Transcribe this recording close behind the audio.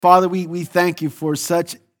Father, we thank you for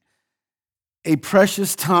such a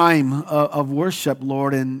precious time of worship,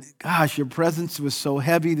 Lord. And gosh, your presence was so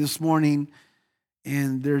heavy this morning.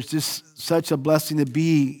 And there's just such a blessing to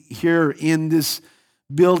be here in this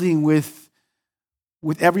building with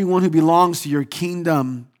everyone who belongs to your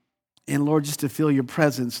kingdom. And Lord, just to feel your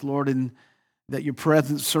presence, Lord, and that your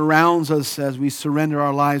presence surrounds us as we surrender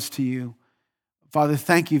our lives to you. Father,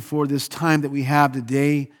 thank you for this time that we have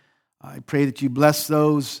today. I pray that you bless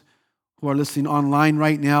those who are listening online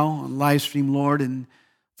right now on live stream, Lord. And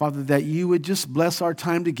Father, that you would just bless our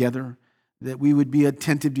time together, that we would be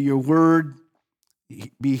attentive to your word,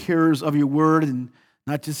 be hearers of your word, and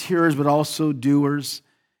not just hearers, but also doers.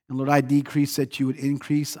 And Lord, I decrease that you would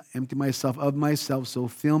increase. I empty myself of myself. So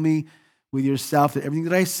fill me with yourself, that everything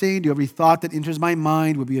that I say and do, every thought that enters my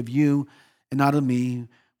mind will be of you and not of me.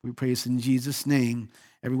 We pray this in Jesus' name.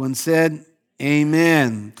 Everyone said,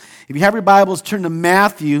 amen. If you have your Bibles, turn to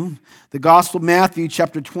Matthew, the Gospel of Matthew,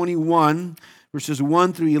 chapter 21, verses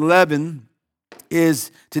 1 through 11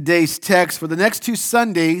 is today's text. For the next 2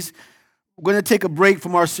 Sundays, we're going to take a break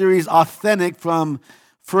from our series, Authentic, from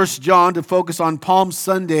 1 John to focus on Palm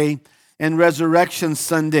Sunday and Resurrection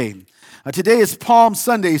Sunday. Today is Palm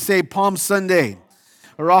Sunday. Say Palm Sunday,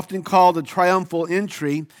 or often called the triumphal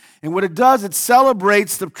entry. And what it does, it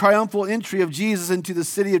celebrates the triumphal entry of Jesus into the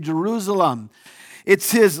city of Jerusalem.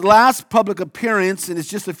 It's his last public appearance, and it's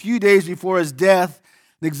just a few days before his death,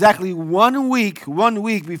 and exactly 1 week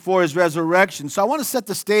before his resurrection. So I want to set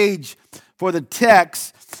the stage for the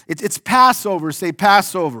text. It's Passover. Say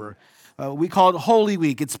Passover. We call it Holy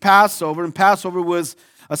Week. It's Passover, and Passover was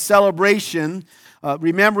a celebration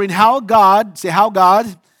remembering how God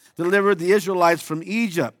delivered the Israelites from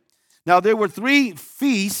Egypt. Now, there were 3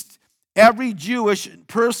 feasts every Jewish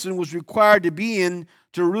person was required to be in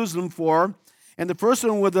Jerusalem for. And the first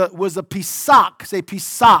one was a Pesach. Say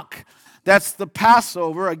Pesach. That's the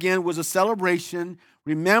Passover. Again, was a celebration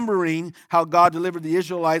remembering how God delivered the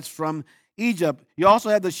Israelites from Egypt. You also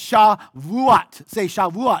had the Shavuot. Say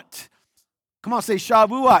Shavuot. Come on, say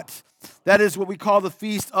Shavuot. That is what we call the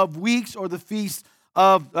Feast of Weeks, or the Feast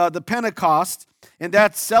of the Pentecost. And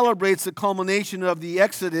that celebrates the culmination of the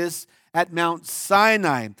Exodus at Mount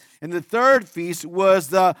Sinai. And the third feast was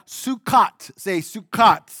the Sukkot. Say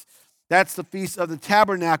Sukkot. That's the Feast of the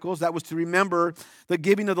Tabernacles. That was to remember the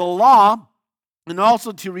giving of the law and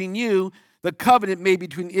also to renew the covenant made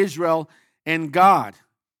between Israel and God.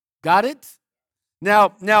 Got it?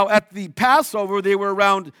 Now at the Passover, there were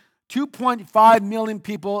around 2.5 million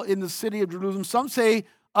people in the city of Jerusalem. Some say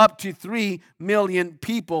up to 3 million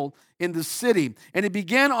people in the city. And it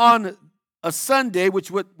began on a Sunday, which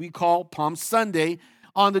what we call Palm Sunday.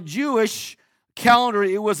 On the Jewish calendar,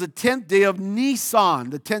 it was the 10th day of Nisan.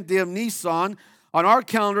 The 10th day of Nisan. On our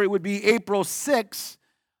calendar, it would be April 6,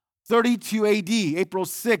 32 AD. April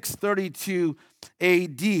 6, 32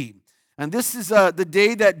 AD. And this is the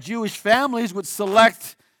day that Jewish families would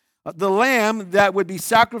select the lamb that would be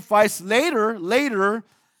sacrificed later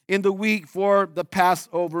in the week for the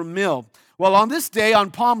Passover meal. Well, on this day, on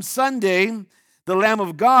Palm Sunday, the Lamb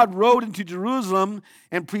of God rode into Jerusalem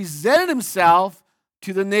and presented himself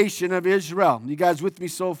to the nation of Israel. You guys with me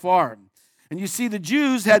so far? And you see, the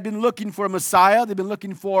Jews had been looking for a Messiah. They've been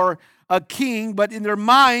looking for a king, but in their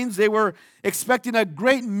minds, they were expecting a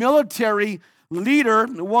great military leader,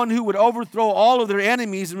 one who would overthrow all of their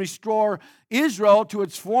enemies and restore Israel to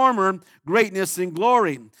its former greatness and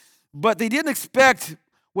glory. But what they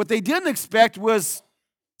didn't expect was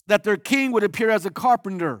that their king would appear as a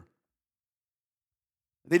carpenter.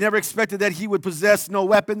 They never expected that he would possess no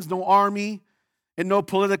weapons, no army, and no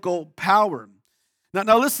political power.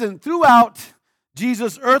 Now listen, throughout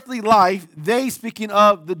Jesus' earthly life, they, speaking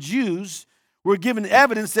of the Jews, were given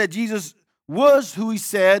evidence that Jesus was who he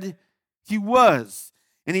said he was.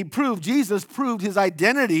 And Jesus proved his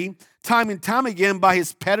identity time and time again by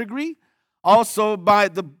his pedigree, also by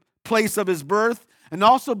the place of his birth, and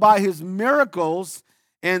also by his miracles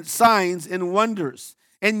and signs and wonders.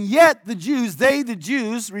 And yet the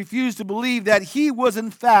Jews refused to believe that he was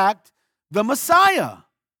in fact the Messiah.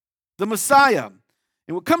 The Messiah.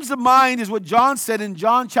 And what comes to mind is what John said in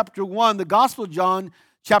John chapter 1, the Gospel of John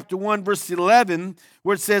chapter 1, verse 11,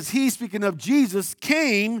 where it says, he, speaking of Jesus,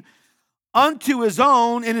 came unto his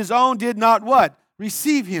own, and his own did not what?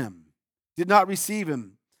 Receive him. Did not receive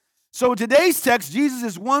him. So in today's text, Jesus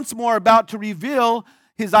is once more about to reveal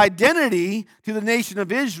his identity to the nation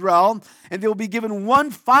of Israel, and they will be given one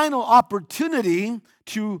final opportunity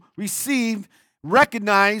to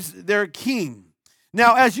recognize their king.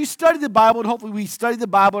 Now, as you study the Bible, and hopefully we study the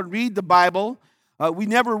Bible and read the Bible We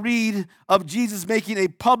never read of Jesus making a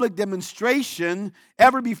public demonstration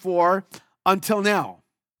ever before until now,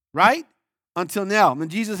 right? Until now.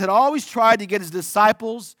 And Jesus had always tried to get his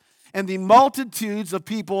disciples and the multitudes of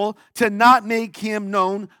people to not make him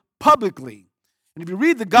known publicly. And if you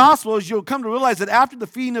read the Gospels, you'll come to realize that after the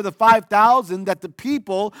feeding of the 5,000, that the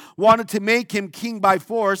people wanted to make him king by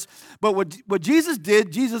force. But what Jesus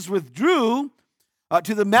did, Jesus withdrew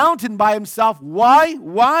to the mountain by himself. Why?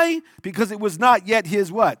 Why? Because it was not yet his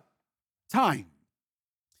what? Time.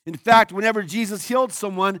 In fact, whenever Jesus healed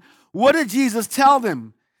someone, what did Jesus tell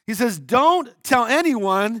them? He says, don't tell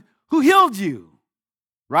anyone who healed you.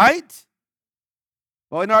 Right?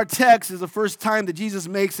 Well, in our text is the first time that Jesus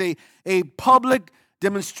makes a public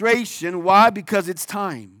demonstration. Why? Because it's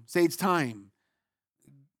time. Say it's time.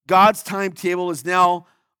 God's timetable is now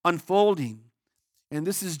unfolding. And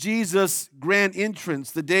this is Jesus' grand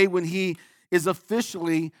entrance, the day when he is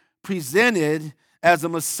officially presented as a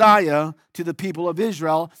Messiah to the people of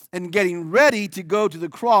Israel and getting ready to go to the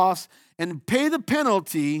cross and pay the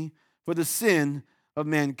penalty for the sin of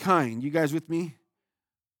mankind. You guys with me?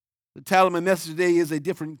 The title of my message today is A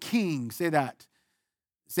Different King. Say that.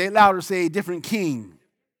 Say it louder. Say a different king.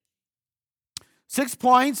 6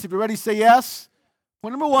 points. If you're ready, say yes.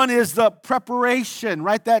 Point number 1 is the preparation.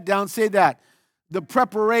 Write that down. Say that. The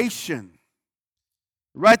preparation.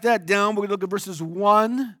 Write that down. We're going to look at verses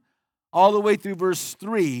 1 all the way through verse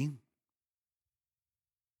 3.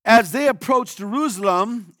 As they approached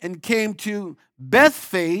Jerusalem and came to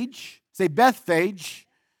Bethphage, say Bethphage.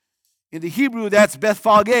 In the Hebrew, that's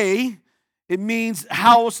Bethphage. It means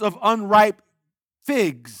house of unripe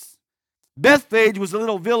figs. Bethphage was a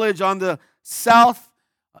little village on the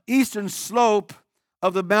southeastern slope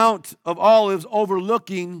of the Mount of Olives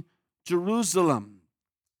overlooking Jerusalem.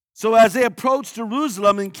 So as they approached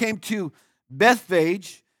Jerusalem and came to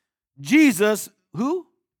Bethphage, Jesus, who?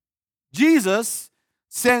 Jesus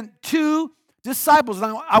sent 2 disciples.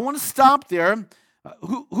 Now, I want to stop there.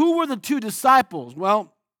 Who were the 2 disciples?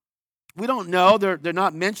 Well, we don't know. They're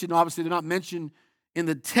not mentioned. Obviously, they're not mentioned in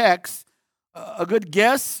the text. A good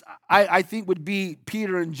guess, I think, would be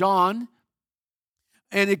Peter and John.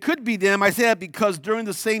 And it could be them. I say that because during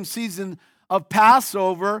the same season of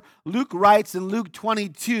Passover, Luke writes in Luke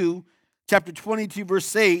 22, chapter 22,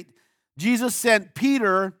 verse 8, Jesus sent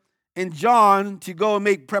Peter and John to go and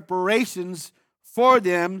make preparations for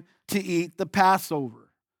them to eat the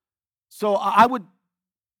Passover. So I would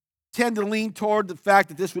tend to lean toward the fact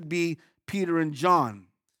that this would be Peter and John.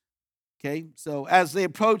 Okay, so as they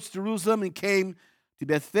approached Jerusalem and came to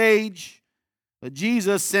Bethphage,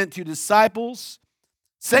 Jesus sent 2 disciples,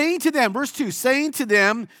 saying to them, verse 2, saying to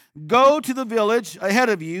them, go to the village ahead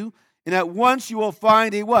of you, and at once you will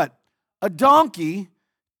find a what? A donkey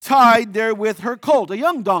tied there with her colt, a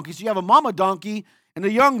young donkey. So you have a mama donkey and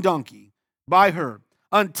a young donkey by her.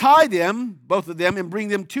 Untie them, both of them, and bring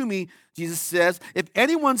them to me, Jesus says. If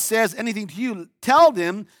anyone says anything to you, tell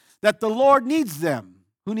them that the Lord needs them.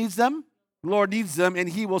 Who needs them? The Lord needs them, and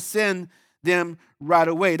he will send them right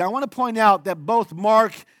away. Now, I want to point out that both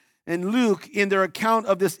Mark and Luke, in their account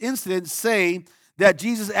of this incident, say that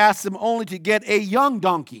Jesus asked them only to get a young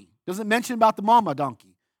donkey. Doesn't mention about the mama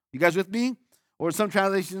donkey. You guys with me? Or in some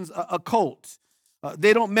translations, a colt.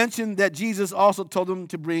 They don't mention that Jesus also told them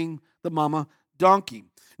to bring the mama donkey.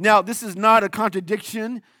 Now, this is not a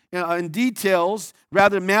contradiction in details.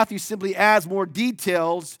 Rather, Matthew simply adds more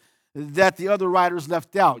details that the other writers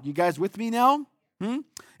left out. You guys with me now? And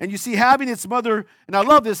you see, having its mother, and I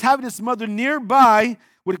love this, having its mother nearby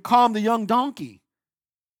would calm the young donkey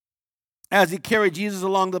as he carried Jesus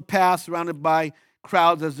along the path surrounded by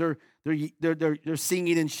crowds as they're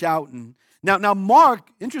singing and shouting. Now Mark,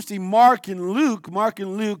 interesting, Mark and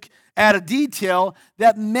Luke add a detail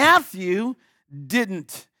that Matthew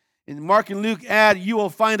didn't. And Mark and Luke add, you will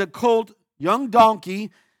find a colt, young donkey,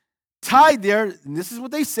 tied there, and this is what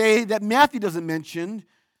they say that Matthew doesn't mention,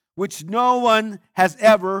 which no one has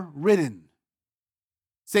ever ridden.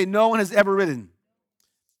 Say, no one has ever ridden.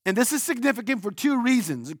 And this is significant for 2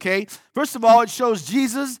 reasons, okay? First of all, it shows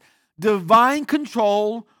Jesus' divine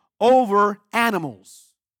control over animals.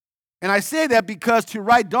 And I say that because to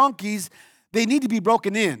ride donkeys, they need to be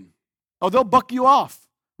broken in. Oh, they'll buck you off,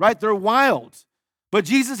 right? They're wild. But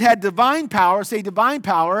Jesus had divine power, say divine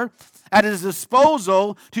power, at his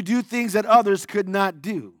disposal to do things that others could not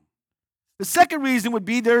do. The second reason would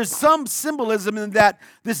be there's some symbolism in that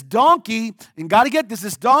this donkey, and got to get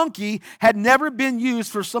this donkey had never been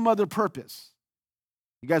used for some other purpose.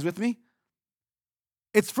 You guys with me?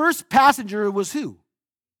 Its first passenger was who?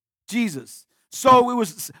 Jesus.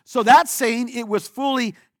 So that's saying it was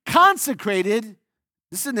fully consecrated,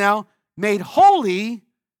 listen now, made holy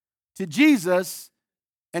to Jesus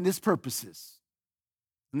and his purposes.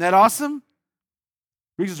 Isn't that awesome?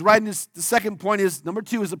 Brings us right in this. The second point is, number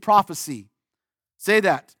 2 is the prophecy. Say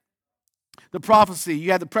that. The prophecy.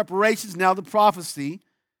 You had the preparations, now the prophecy.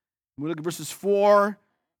 We look at verses 4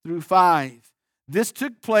 through 5. This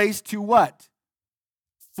took place to what?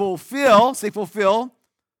 Fulfill, say fulfill,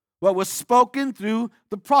 what was spoken through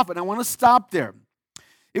the prophet. I want to stop there.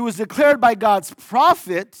 It was declared by God's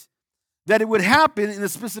prophet that it would happen in a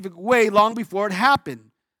specific way long before it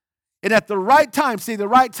happened. And at the right time, say the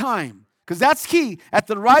right time, because that's key. At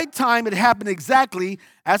the right time, it happened exactly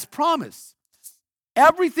as promised.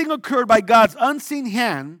 Everything occurred by God's unseen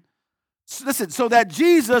hand, so that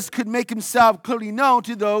Jesus could make himself clearly known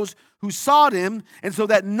to those who sought him, and so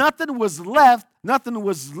that nothing was left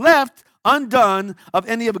undone of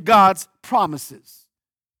any of God's promises.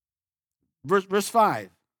 Verse 5.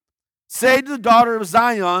 Say to the daughter of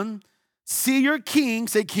Zion, see your king,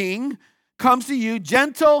 say king, comes to you,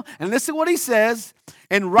 gentle, and listen what he says,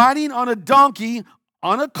 and riding on a donkey,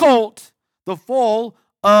 on a colt, the foal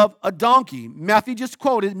of a donkey. Matthew just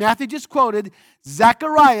quoted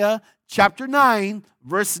Zechariah chapter 9,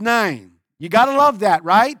 verse 9. You got to love that,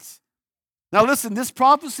 right? Now listen, this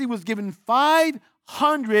prophecy was given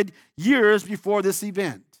 500 years before this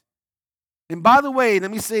event. And by the way,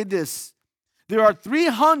 let me say this. There are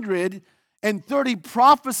 330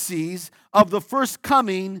 prophecies of the first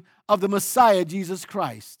coming of the Messiah, Jesus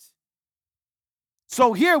Christ.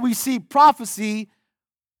 So here we see prophecy,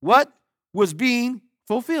 what was being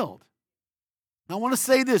fulfilled. I want to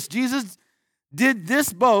say this. Jesus did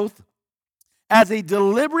this both as a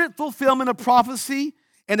deliberate fulfillment of prophecy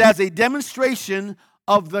and as a demonstration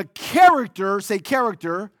of the character, say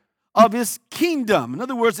character, of his kingdom. In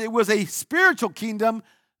other words, it was a spiritual kingdom,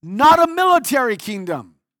 not a military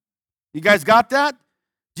kingdom. You guys got that?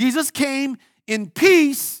 Jesus came in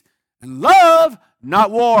peace and love,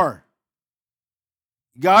 not war.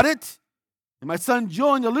 You got it? And my son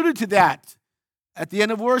Julian alluded to that at the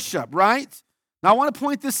end of worship, right? Now I want to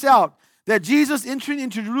point this out, that Jesus entering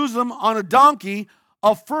into Jerusalem on a donkey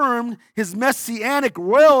affirmed his messianic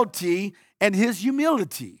royalty and his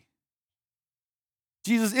humility.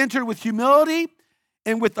 Jesus entered with humility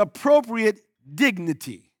and with appropriate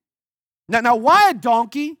dignity. Now why a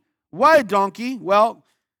donkey? Why a donkey? Well,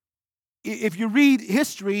 if you read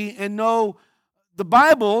history and know the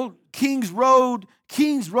Bible, kings rode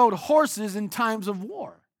horses in times of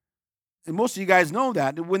war. And most of you guys know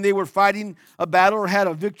that. When they were fighting a battle or had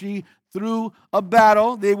a victory through a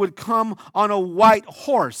battle, they would come on a white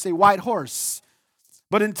horse, say white horse.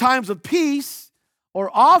 But in times of peace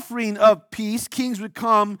or offering of peace, kings would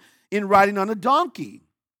come in riding on a donkey.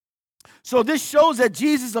 So this shows that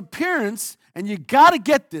Jesus' appearance, and you got to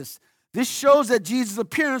get this, this shows that Jesus'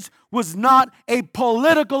 appearance was not a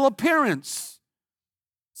political appearance.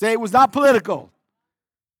 Say it was not political.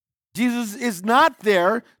 Jesus is not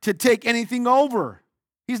there to take anything over.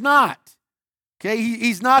 He's not. Okay,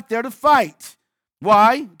 he's not there to fight.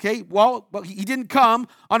 Why? Okay, well, he didn't come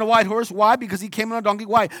on a white horse. Why? Because he came on a donkey.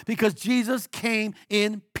 Why? Because Jesus came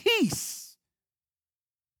in peace.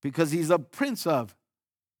 Because he's a prince of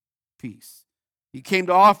peace. He came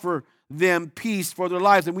to offer them peace for their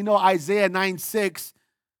lives. And we know Isaiah 9:6,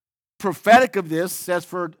 prophetic of this, says,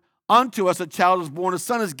 for unto us a child is born, a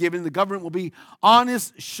son is given, the government will be on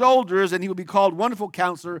his shoulders, and he will be called Wonderful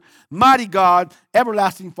Counselor, Mighty God,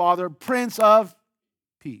 Everlasting Father, Prince of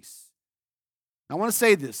Peace. I want to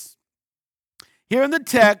say this. Here in the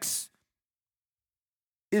text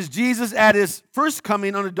is Jesus at his first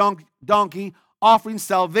coming on a donkey, offering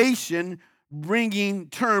salvation, bringing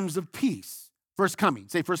terms of peace. First coming.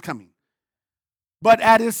 Say first coming. But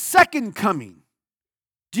at his second coming,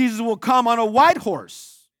 Jesus will come on a white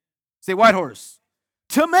horse. Say white horse.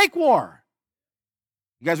 To make war.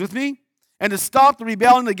 You guys with me? And to stop the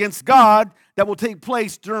rebellion against God that will take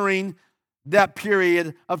place during that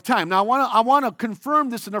period of time. Now, I want to confirm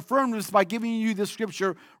this and affirm this by giving you this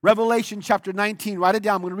scripture, Revelation chapter 19. Write it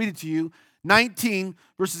down. I'm going to read it to you. 19,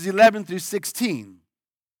 verses 11 through 16.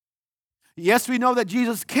 Yes, we know that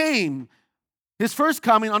Jesus came, his first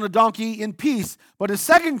coming on a donkey in peace, but his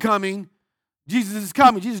second coming, Jesus is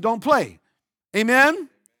coming. Jesus don't play. Amen?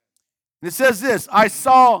 And it says this,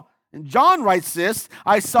 and John writes this,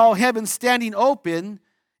 I saw heaven standing open,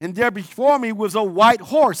 and there before me was a white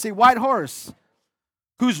horse, say white horse,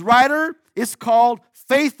 whose rider is called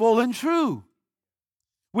Faithful and True.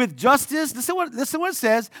 With justice, listen what it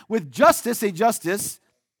says, with justice, say justice,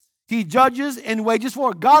 he judges and wages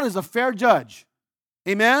war. God is a fair judge.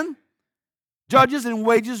 Amen? Judges and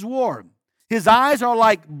wages war. His eyes are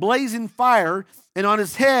like blazing fire, and on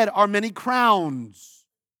his head are many crowns.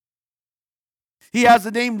 He has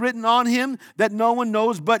a name written on him that no one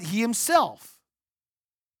knows but he himself.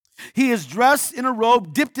 He is dressed in a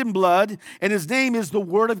robe dipped in blood, and his name is the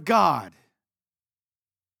Word of God.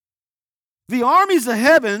 The armies of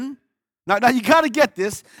heaven, now you got to get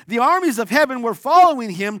this, the armies of heaven were following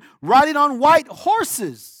him, riding on white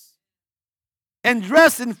horses and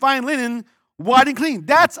dressed in fine linen, white and clean.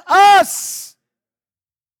 That's us.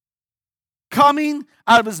 Coming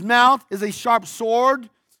out of his mouth is a sharp sword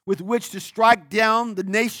with which to strike down the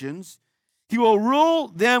nations. He will rule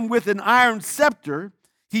them with an iron scepter.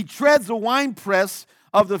 He treads the winepress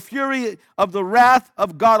of the fury of the wrath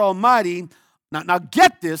of God Almighty. Now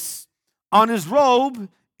get this. On his robe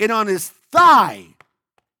and on his thigh,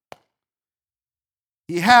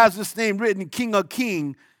 he has this name written, King of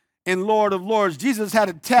Kings and Lord of Lords. Jesus had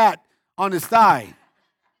a tat on his thigh.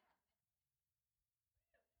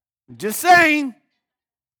 Just saying.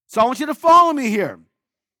 So I want you to follow me here.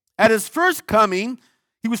 At his first coming,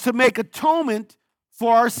 he was to make atonement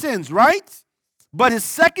for our sins, right? But his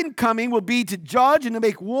second coming will be to judge and to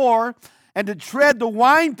make war and to tread the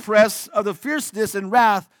winepress of the fierceness and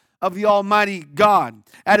wrath of the Almighty God.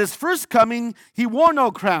 At his first coming, he wore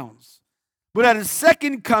no crowns. But at his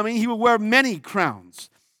second coming, he will wear many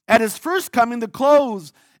crowns. At his first coming, the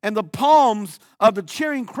clothes and the palms of the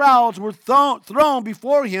cheering crowds were thrown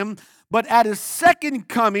before him. But at his second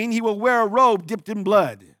coming, he will wear a robe dipped in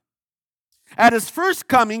blood. At his first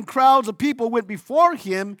coming, crowds of people went before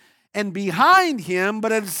him and behind him.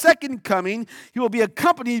 But at his second coming, he will be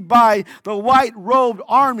accompanied by the white-robed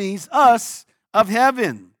armies, us, of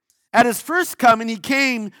heaven. At his first coming, he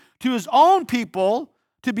came to his own people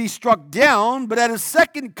to be struck down, but at his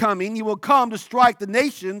second coming, he will come to strike the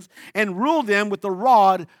nations and rule them with the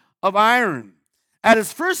rod of iron. At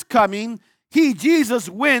his first coming, he, Jesus,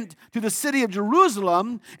 went to the city of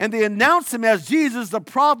Jerusalem, and they announced him as Jesus, the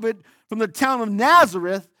prophet from the town of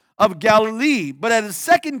Nazareth of Galilee. But at his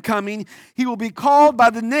second coming, he will be called by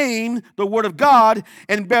the name, the Word of God,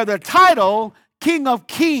 and bear the title, King of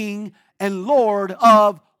Kings and Lord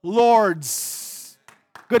of Lords.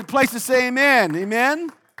 Good place to say amen. Amen.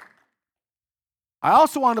 I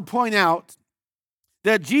also want to point out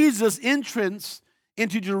that Jesus' entrance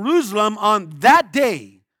into Jerusalem on that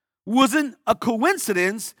day wasn't a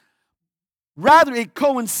coincidence. Rather, it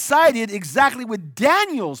coincided exactly with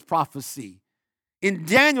Daniel's prophecy in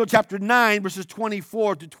Daniel chapter 9, verses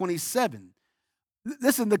 24 to 27.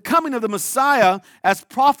 Listen, the coming of the Messiah, as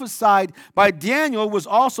prophesied by Daniel, was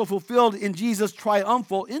also fulfilled in Jesus'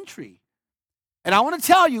 triumphal entry. And I want to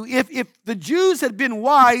tell you, if the Jews had been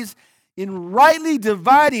wise in rightly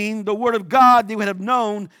dividing the word of God, they would have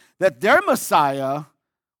known that their Messiah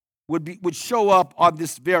would show up on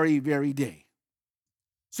this very, very day.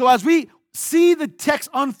 So as we see the text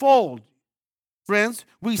unfold, friends,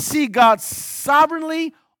 we see God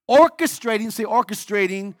sovereignly orchestrating, say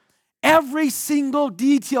orchestrating, every single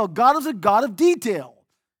detail. God is a God of detail.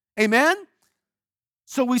 Amen?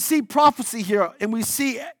 So we see prophecy here, and we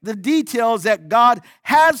see the details that God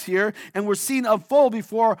has here, and we're seeing unfold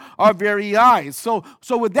before our very eyes. So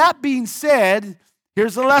with that being said,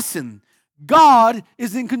 here's a lesson. God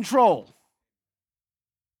is in control.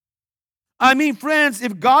 I mean, friends,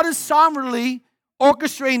 if God is sovereignly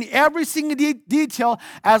orchestrating every single detail,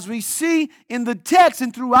 as we see in the text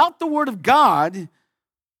and throughout the Word of God,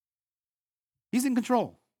 He's in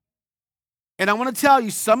control. And I want to tell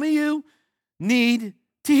you, some of you need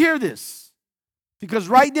to hear this. Because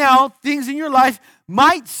right now, things in your life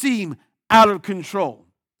might seem out of control.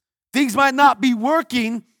 Things might not be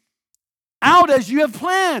working out as you have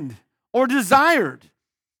planned or desired.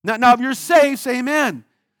 Now if you're saved, say amen.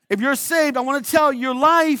 If you're saved, I want to tell you, your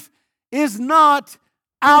life is not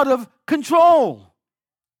out of control.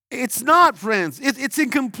 It's not, friends. It's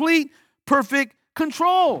in complete, perfect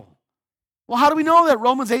control. Well, how do we know that?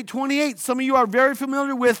 Romans 8:28. Some of you are very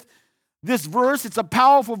familiar with this verse. It's a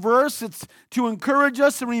powerful verse. It's to encourage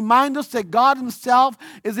us and remind us that God Himself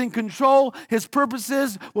is in control. His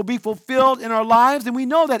purposes will be fulfilled in our lives. And we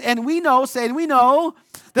know that. And we know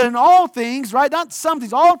that in all things, right? Not some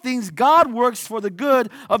things, all things, God works for the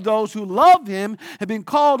good of those who love Him, have been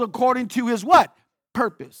called according to His what?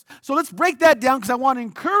 Purpose. So let's break that down, because I want to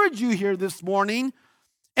encourage you here this morning.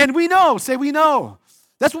 And we know, say we know.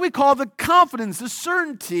 That's what we call the confidence, the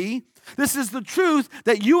certainty. This is the truth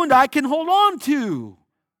that you and I can hold on to.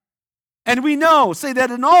 And we know, say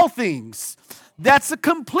that in all things. That's the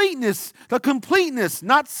completeness,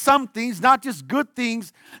 not some things, not just good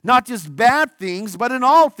things, not just bad things, but in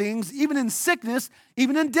all things, even in sickness,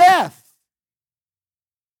 even in death.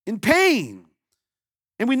 in pain.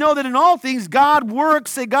 And we know that in all things, God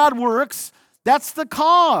works. Say, God works. That's the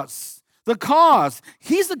cause. The cause.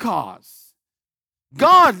 He's the cause.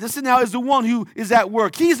 God, listen now, is the one who is at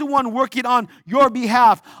work. He's the one working on your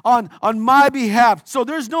behalf, on my behalf. So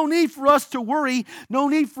there's no need for us to worry, no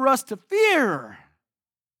need for us to fear.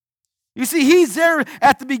 You see, He's there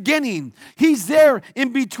at the beginning. He's there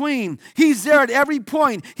in between. He's there at every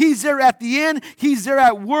point. He's there at the end. He's there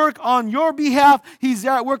at work on your behalf. He's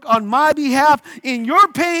there at work on my behalf. In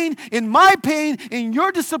your pain, in my pain, in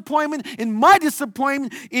your disappointment, in my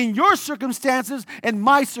disappointment, in your circumstances and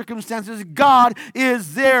my circumstances, God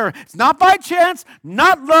is there. It's not by chance,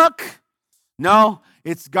 not luck. No,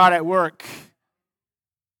 it's God at work.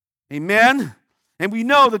 Amen. And we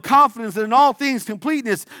know the confidence that in all things,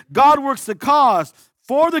 completeness, God works the cause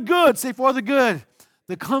for the good. Say, for the good.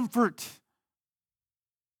 The comfort.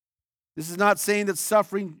 This is not saying that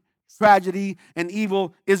suffering, tragedy, and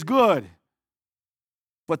evil is good,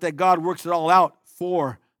 but that God works it all out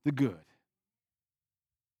for the good.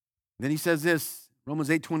 Then he says this, Romans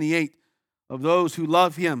 8:28, of those who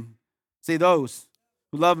love him, say those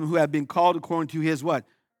who love him, who have been called according to his what?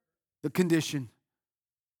 The condition.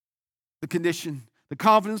 The condition. The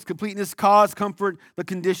confidence, completeness, cause, comfort, the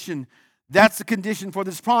condition. That's the condition for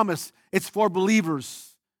this promise. It's for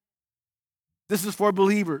believers. This is for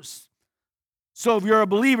believers. So if you're a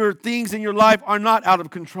believer, things in your life are not out of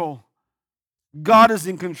control. God is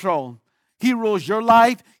in control. He rules your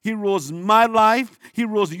life. He rules my life. He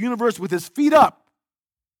rules the universe with his feet up.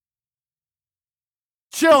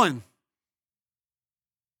 Chilling.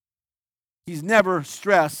 He's never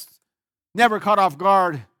stressed, never caught off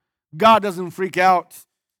guard. God doesn't freak out.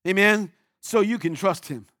 Amen? So you can trust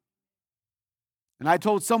him. And I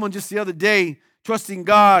told someone just the other day, trusting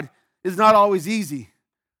God is not always easy,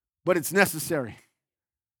 but it's necessary.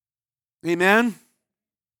 Amen?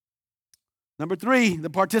 Number 3, the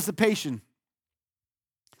participation.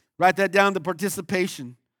 Write that down, the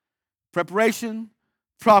participation. Preparation,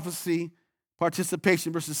 prophecy,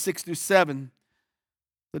 participation, verses 6 through 7.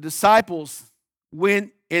 The disciples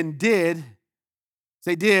went and did,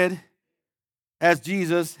 say did, as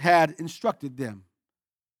Jesus had instructed them.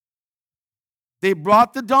 They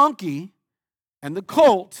brought the donkey and the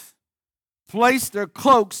colt, placed their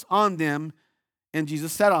cloaks on them, and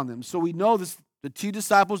Jesus sat on them. So we know this, the 2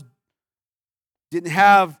 disciples didn't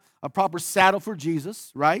have a proper saddle for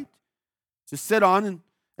Jesus, right? To sit on, and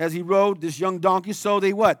as he rode this young donkey, so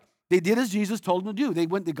they what? They did as Jesus told them to do. They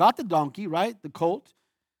went, they got the donkey, right? The colt,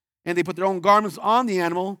 and they put their own garments on the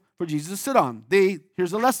animal for Jesus to sit on.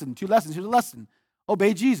 Here's a lesson, 2 lessons, here's a lesson.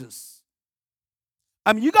 Obey Jesus.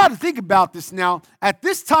 I mean, you got to think about this now. At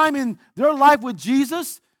this time in their life with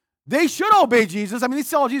Jesus, they should obey Jesus. I mean, they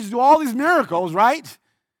saw Jesus do all these miracles, right?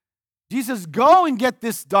 Jesus, go and get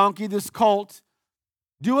this donkey, this colt.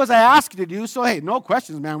 Do as I ask you to do. So, hey, no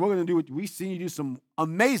questions, man. We're going to do what we've seen you do some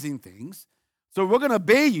amazing things. So we're going to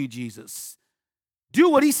obey you, Jesus. Do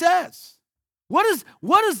what he says. What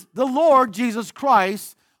is the Lord Jesus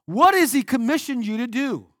Christ, what has he commissioned you to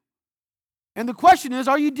do? And the question is,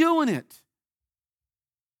 are you doing it?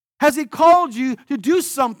 Has he called you to do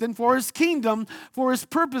something for his kingdom, for his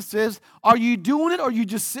purposes? Are you doing it, or are you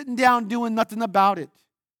just sitting down doing nothing about it?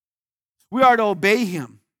 We are to obey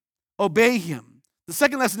him. Obey him. The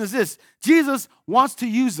second lesson is this: Jesus wants to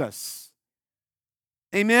use us.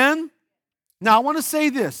 Amen? Now, I want to say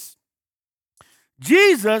this.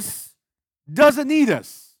 Jesus doesn't need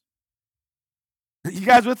us. You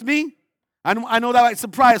guys with me? I know that might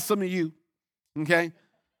surprise some of you. Okay?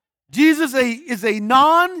 Jesus is a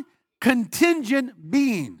non-contingent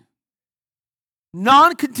being.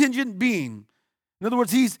 Non-contingent being. In other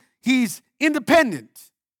words, he's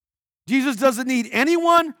independent. Jesus doesn't need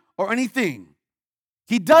anyone or anything.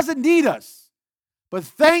 He doesn't need us. But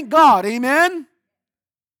thank God, amen?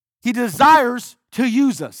 He desires to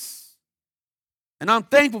use us. And I'm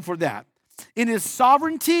thankful for that. In his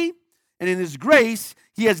sovereignty and in his grace,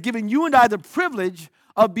 he has given you and I the privilege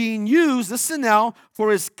of being used, listen now,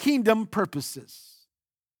 for his kingdom purposes.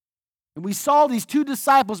 And we saw these 2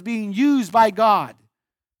 disciples being used by God.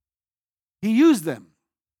 He used them.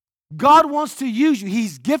 God wants to use you.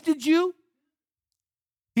 He's gifted you.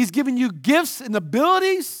 He's given you gifts and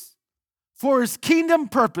abilities for his kingdom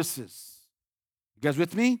purposes. You guys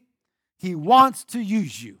with me? He wants to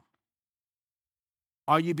use you.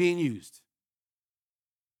 Are you being used?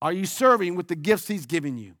 Are you serving with the gifts he's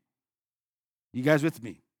given you? You guys with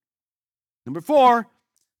me? Number 4,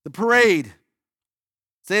 the parade.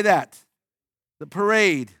 Say that. The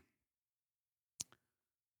parade.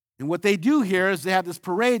 And what they do here is they have this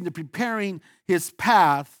parade and they're preparing his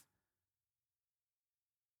path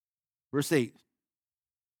Verse 8.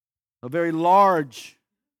 A very large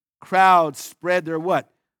crowd spread their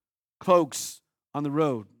what? Cloaks on the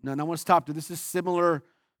road. Now I want to stop there. This is similar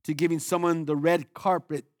to giving someone the red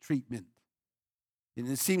carpet treatment. And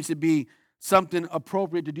it seems to be something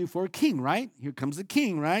appropriate to do for a king, right? Here comes the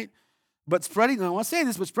king, right? But spreading, I want to say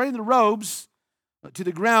this, but spreading the robes to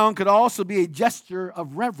the ground could also be a gesture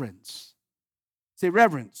of reverence. Say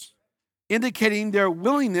reverence. Indicating their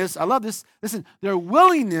willingness, I love this, listen, their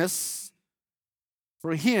willingness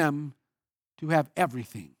for him to have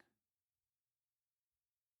everything.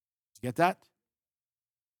 Did you get that?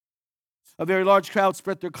 A very large crowd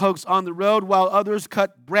spread their cloaks on the road, while others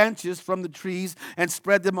cut branches from the trees and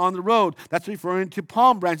spread them on the road. That's referring to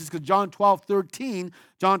palm branches, because John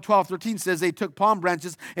 12:13 says they took palm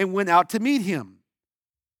branches and went out to meet him.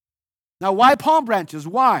 Now, why palm branches?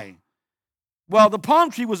 Why? Well, the palm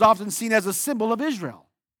tree was often seen as a symbol of Israel.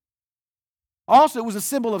 Also, it was a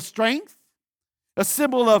symbol of strength, a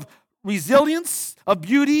symbol of resilience, of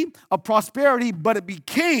beauty, of prosperity, but it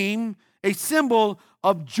became a symbol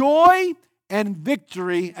of joy and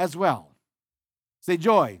victory as well. Say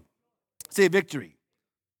joy. Say victory.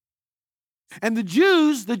 And the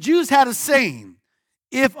Jews had a saying,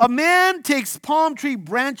 if a man takes palm tree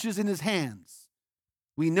branches in his hands,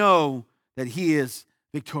 we know that he is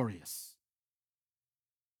victorious.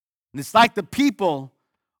 And it's like the people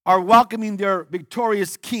are welcoming their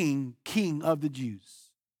victorious king, King of the Jews.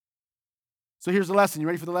 So here's the lesson. You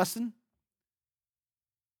ready for the lesson?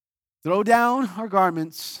 Throw down our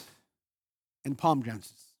garments and palm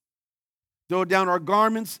branches. Throw down our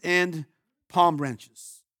garments and palm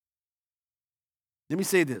branches. Let me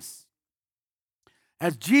say this.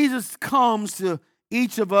 As Jesus comes to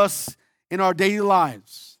each of us in our daily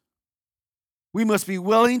lives, we must be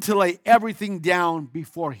willing to lay everything down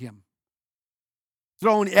before him.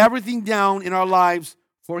 Throwing everything down in our lives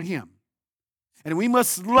for him. And we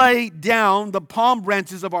must lay down the palm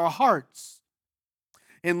branches of our hearts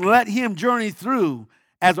and let him journey through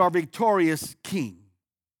as our victorious king.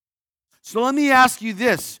 So let me ask you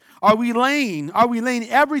this. Are we laying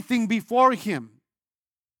everything before him?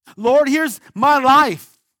 Lord, here's my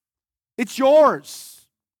life. It's yours.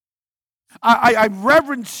 I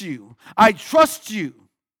reverence you. I trust you.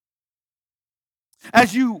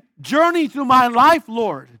 As you journey through my life,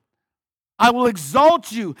 Lord, I will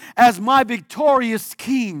exalt you as my victorious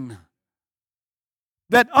king.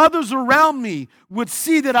 That others around me would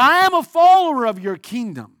see that I am a follower of your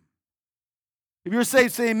kingdom. If you're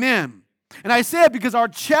saved, say amen. And I say it because our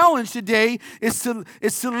challenge today is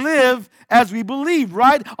to live as we believe,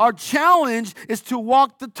 right? Our challenge is to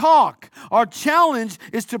walk the talk. Our challenge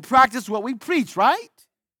is to practice what we preach, right?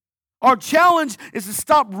 Our challenge is to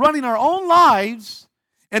stop running our own lives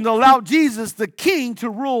and allow Jesus, the King, to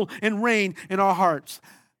rule and reign in our hearts.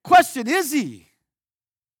 Question, is he?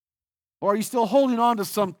 Or are you still holding on to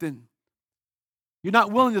something? You're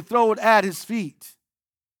not willing to throw it at his feet.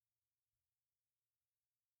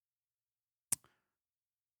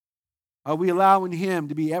 Are we allowing him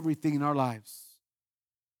to be everything in our lives?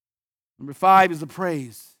 Number 5 is the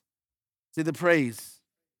praise. Say the praise.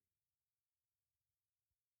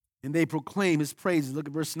 And they proclaim his praises. Look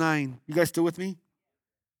at verse 9. You guys still with me?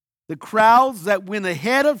 The crowds that went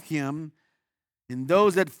ahead of him and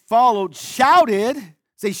those that followed shouted.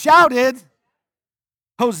 Say shouted.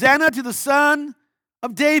 Hosanna to the Son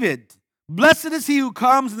of David. Blessed is he who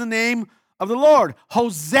comes in the name of the Lord.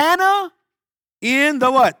 Hosanna in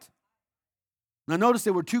the what? Now notice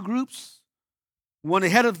there were two groups. One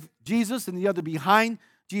ahead of Jesus and the other behind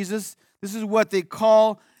Jesus. This is what they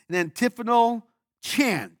call an antiphonal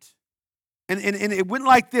chant. And it went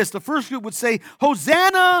like this. The first group would say,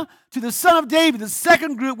 Hosanna to the Son of David. The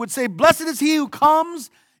second group would say, Blessed is he who comes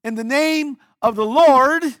in the name of the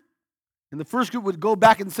Lord. And the first group would go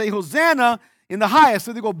back and say, Hosanna in the highest.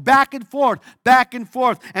 So they go back and forth,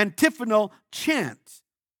 antiphonal chant.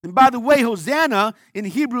 And by the way, Hosanna in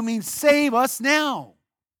Hebrew means save us now.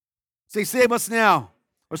 Say, save us now,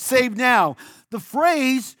 or save now. The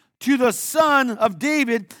phrase to the Son of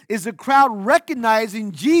David is the crowd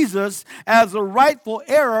recognizing Jesus as the rightful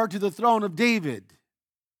heir to the throne of David.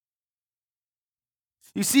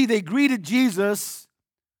 You see, they greeted Jesus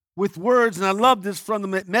with words, and I love this, from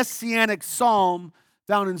the Messianic Psalm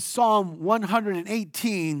found in Psalm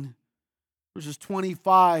 118, verses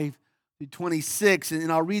 25 to 26,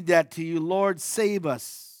 and I'll read that to you. Lord, save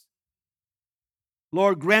us.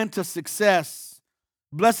 Lord, grant us success.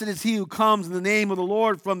 Blessed is he who comes in the name of the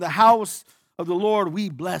Lord. From the house of the Lord, we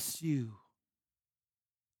bless you.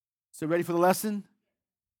 So ready for the lesson?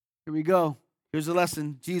 Here we go. Here's the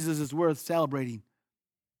lesson. Jesus is worth celebrating.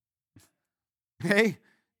 Okay?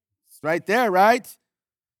 It's right there, right?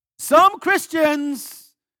 Some Christians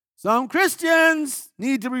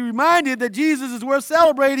need to be reminded that Jesus is worth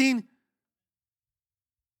celebrating,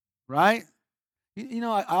 right?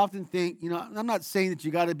 I often think, I'm not saying that you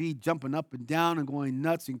got to be jumping up and down and going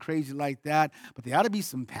nuts and crazy like that, but there ought to be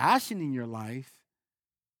some passion in your life.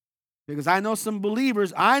 Because I know some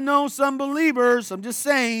believers, I'm just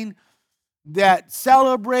saying, that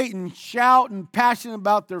celebrate and shout and passionate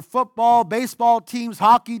about their football, baseball teams,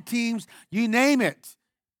 hockey teams, you name it.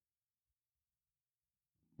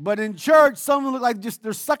 But in church, some look like just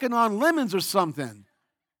they're sucking on lemons or something.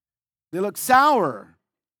 They look sour.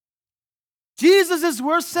 Jesus is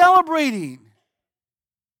worth celebrating.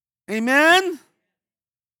 Amen?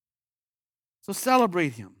 So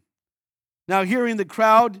celebrate him. Now, hearing the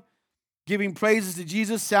crowd giving praises to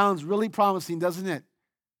Jesus sounds really promising, doesn't it?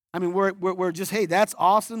 I mean, we're just, hey, that's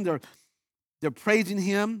awesome. They're praising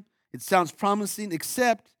him. It sounds promising,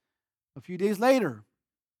 except a few days later,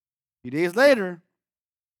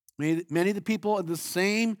 many of the people in the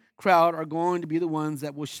same crowd are going to be the ones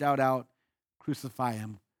that will shout out, crucify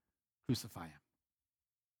him, crucify him.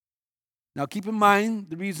 Now, keep in mind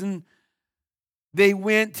the reason they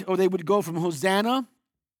would go from Hosanna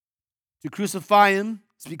to crucify him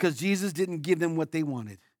is because Jesus didn't give them what they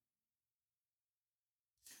wanted.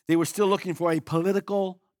 They were still looking for a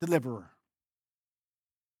political deliverer.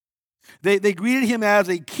 They greeted him as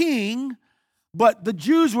a king, but the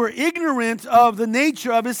Jews were ignorant of the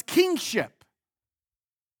nature of his kingship.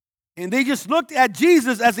 And they just looked at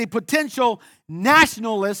Jesus as a potential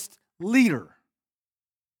nationalist leader.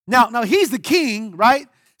 Now he's the king, right?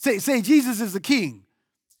 Say Jesus is the king.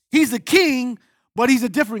 He's the king, but he's a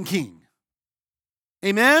different king.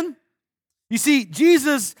 Amen? You see,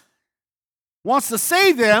 Jesus wants to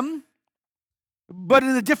save them, but in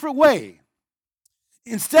a different way.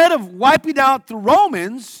 Instead of wiping out the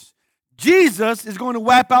Romans, Jesus is going to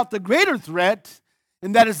wipe out the greater threat,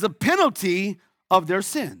 and that is the penalty of their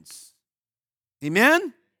sins.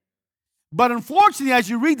 Amen? But unfortunately, as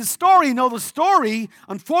you read the story,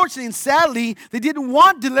 unfortunately and sadly, they didn't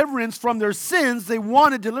want deliverance from their sins. They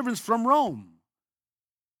wanted deliverance from Rome.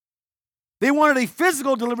 They wanted a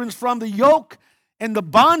physical deliverance from the yoke and the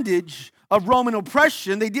bondage of Roman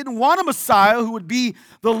oppression. They didn't want a Messiah who would be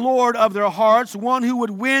the Lord of their hearts, one who would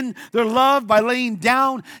win their love by laying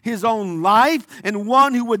down his own life, and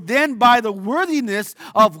one who would then, by the worthiness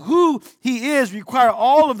of who he is, require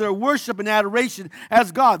all of their worship and adoration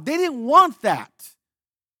as God. They didn't want that.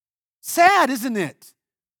 Sad, isn't it?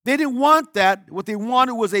 They didn't want that. What they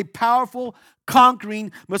wanted was a powerful,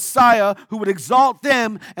 conquering Messiah who would exalt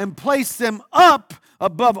them and place them up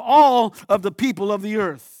above all of the people of the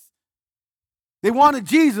earth. They wanted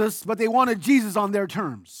Jesus, but they wanted Jesus on their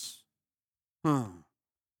terms. So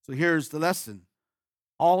here's the lesson.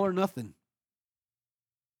 All or nothing.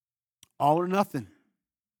 All or nothing.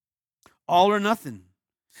 All or nothing.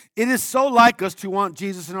 It is so like us to want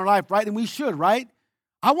Jesus in our life, right? And we should, right?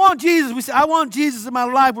 I want Jesus. We say, I want Jesus in my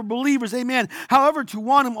life. We're believers, amen. However, to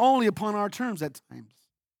want him only upon our terms at times.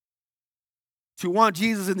 To want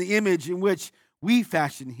Jesus in the image in which we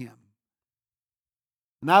fashion him.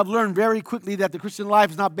 And I've learned very quickly that the Christian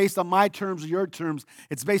life is not based on my terms or your terms.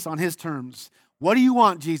 It's based on his terms. What do you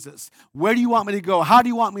want, Jesus? Where do you want me to go? How do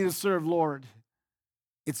you want me to serve, Lord?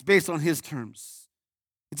 It's based on his terms.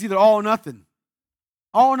 It's either all or nothing.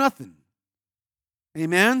 All or nothing.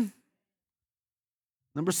 Amen?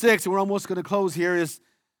 Number 6, and we're almost going to close here, is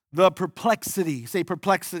the perplexity. Say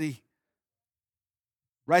perplexity.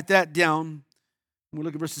 Write that down. We'll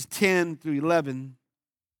look at verses 10 through 11.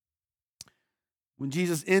 When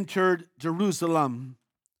Jesus entered Jerusalem,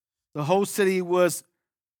 the whole city was,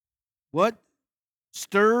 what?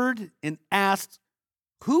 Stirred and asked,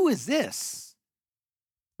 who is this?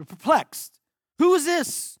 We're perplexed. Who is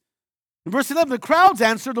this? In verse 11, the crowds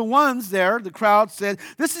answered, the crowd said,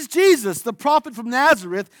 this is Jesus, the prophet from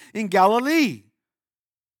Nazareth in Galilee.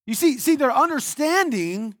 You see, their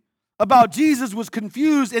understanding about Jesus was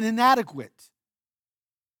confused and inadequate.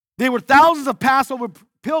 There were thousands of Passover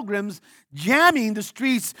pilgrims jamming the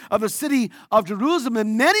streets of the city of Jerusalem,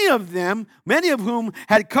 and many of whom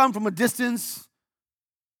had come from a distance,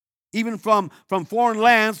 even from foreign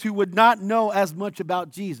lands, who would not know as much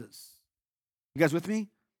about Jesus. You guys with me?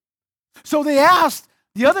 So they asked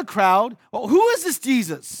the other crowd, well, who is this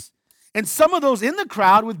Jesus? And some of those in the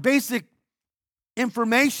crowd with basic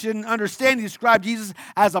information, understanding, described Jesus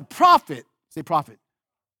as a prophet, say prophet,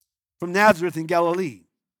 from Nazareth in Galilee.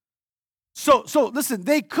 So listen,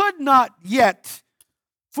 they could not yet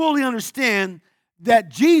fully understand that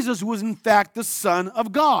Jesus was in fact the Son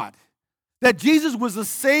of God, that Jesus was the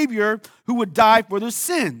Savior who would die for their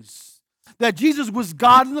sins. that Jesus was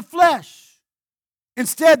God in the flesh.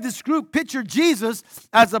 Instead, this group pictured Jesus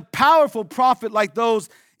as a powerful prophet like those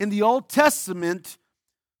in the Old Testament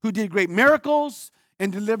who did great miracles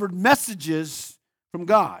and delivered messages from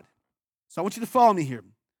God. So I want you to follow me here.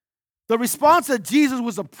 The response that Jesus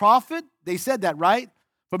was a prophet, they said that, right?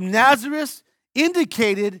 From Nazareth,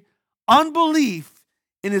 indicated unbelief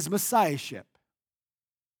in his messiahship.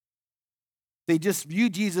 They just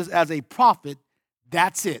viewed Jesus as a prophet.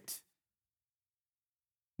 That's it.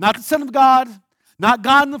 Not the Son of God, not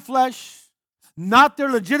God in the flesh, not their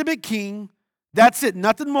legitimate king. That's it.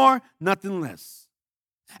 Nothing more, nothing less.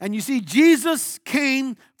 And you see, Jesus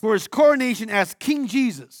came for his coronation as King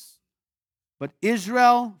Jesus, but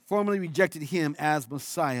Israel formally rejected him as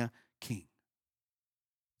Messiah King.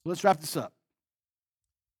 So let's wrap this up.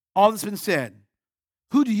 All that's been said,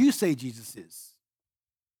 who do you say Jesus is?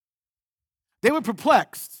 They were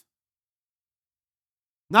perplexed,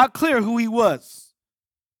 not clear who he was.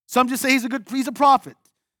 Some just say he's a prophet.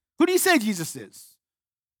 Who do you say Jesus is?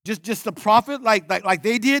 Just a prophet like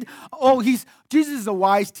they did? Oh, Jesus is a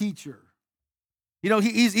wise teacher. You know,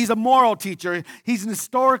 he's a moral teacher. He's an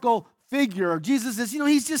historical figure. Jesus is,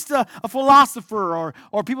 he's just a philosopher,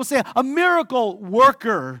 or people say a miracle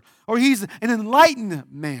worker, or he's an enlightened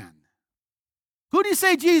man. Who do you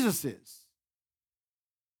say Jesus is?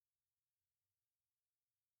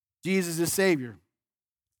 Jesus is Savior,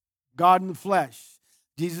 God in the flesh.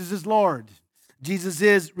 Jesus is Lord. Jesus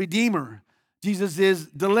is Redeemer. Jesus is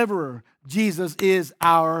Deliverer. Jesus is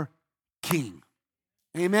our King.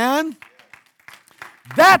 Amen?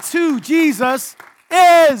 That's who Jesus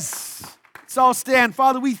is. Let's all stand.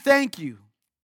 Father, we thank you